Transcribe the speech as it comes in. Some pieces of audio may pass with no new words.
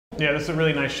Yeah, this is a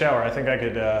really nice shower. I think I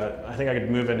could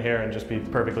move in here and just be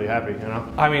perfectly happy, you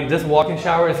know? I mean, this walk-in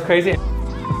shower is crazy.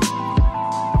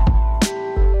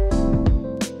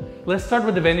 Let's start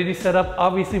with the vanity setup.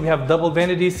 Obviously, we have double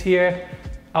vanities here.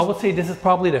 I would say this is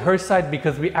probably the her side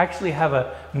because we actually have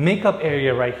a makeup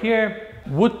area right here.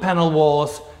 Wood panel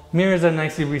walls, mirrors are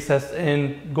nicely recessed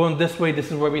in. Going this way,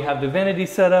 this is where we have the vanity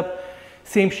setup.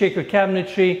 Same shaker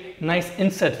cabinetry, nice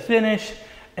inset finish.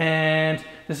 And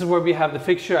this is where we have the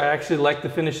fixture. I actually like the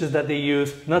finishes that they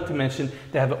use. Not to mention,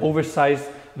 they have an oversized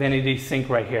vanity sink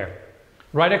right here.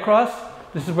 Right across,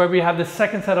 this is where we have the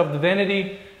second set of the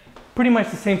vanity. Pretty much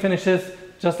the same finishes,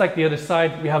 just like the other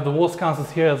side. We have the wall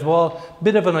sconces here as well.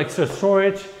 Bit of an extra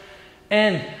storage.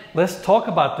 And let's talk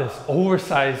about this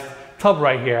oversized tub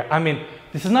right here. I mean,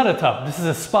 this is not a tub, this is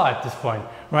a spa at this point,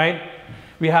 right?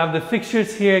 We have the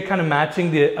fixtures here kind of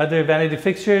matching the other vanity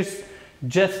fixtures,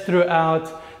 jets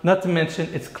throughout. Not to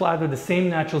mention, it's clad with the same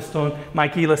natural stone.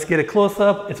 Mikey, let's get a close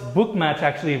up. It's book match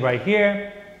actually right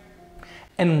here.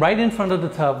 And right in front of the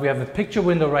tub, we have a picture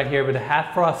window right here with a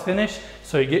half frost finish.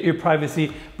 So you get your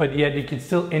privacy, but yet you can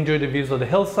still enjoy the views of the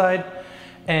hillside.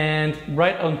 And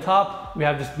right on top, we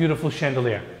have this beautiful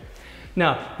chandelier.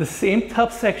 Now, the same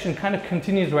tub section kind of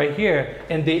continues right here,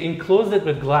 and they enclosed it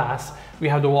with glass. We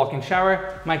have the walk-in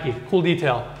shower. Mikey, cool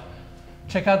detail.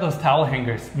 Check out those towel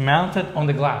hangers mounted on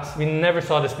the glass. We never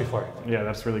saw this before. Yeah,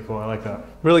 that's really cool. I like that.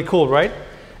 Really cool, right?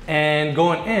 And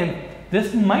going in,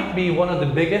 this might be one of the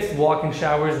biggest walk-in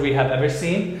showers we have ever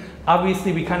seen.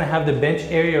 Obviously, we kind of have the bench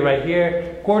area right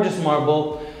here, gorgeous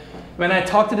marble. When I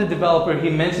talked to the developer, he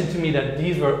mentioned to me that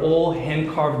these were all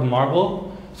hand-carved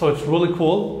marble, so it's really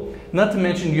cool. Not to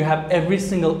mention, you have every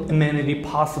single amenity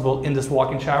possible in this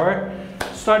walk-in shower.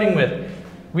 Starting with,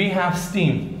 we have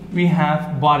steam, we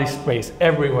have body sprays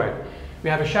everywhere. We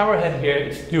have a shower head here,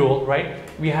 it's dual, right?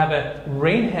 We have a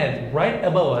rain head right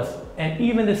above us, and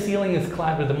even the ceiling is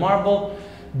clad with the marble,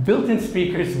 built-in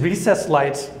speakers, recessed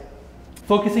lights.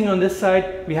 Focusing on this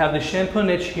side, we have the shampoo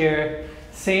niche here,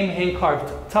 same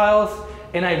hand-carved tiles,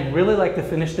 and I really like the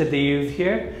finish that they use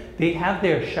here. They have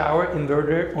their shower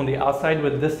inverter on the outside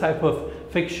with this type of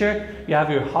fixture. You have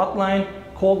your hot line,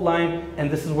 cold line, and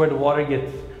this is where the water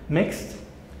gets mixed.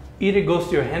 Either goes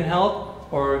to your handheld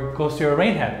or goes to your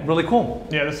rain head. Really cool.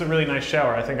 Yeah, this is a really nice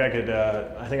shower. I think I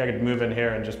could move in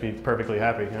here and just be perfectly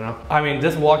happy, you know? I mean,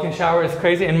 this walk-in shower is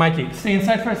crazy. And Mikey, stay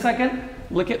inside for a second.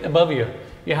 Look at above you.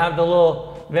 You have the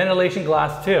little ventilation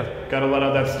glass too. Gotta let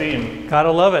out that steam.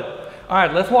 Gotta love it. All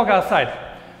right, let's walk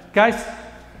outside. Guys,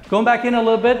 going back in a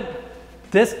little bit,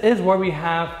 this is where we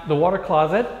have the water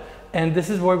closet, and this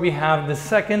is where we have the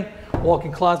second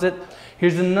walk-in closet.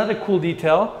 Here's another cool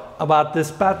detail about this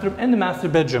bathroom and the master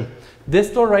bedroom. This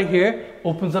door right here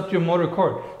opens up to your motor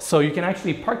court. So you can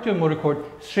actually park your motor court,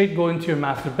 straight go into your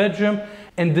master bedroom.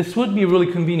 And this would be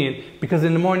really convenient because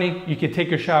in the morning you can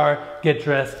take your shower, get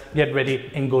dressed, get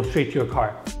ready, and go straight to your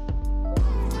car.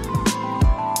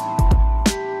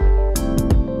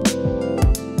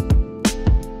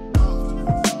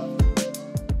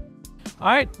 All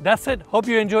right, that's it. Hope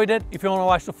you enjoyed it. If you want to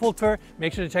watch the full tour,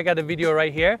 make sure to check out the video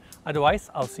right here. Otherwise,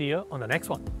 I'll see you on the next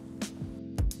one.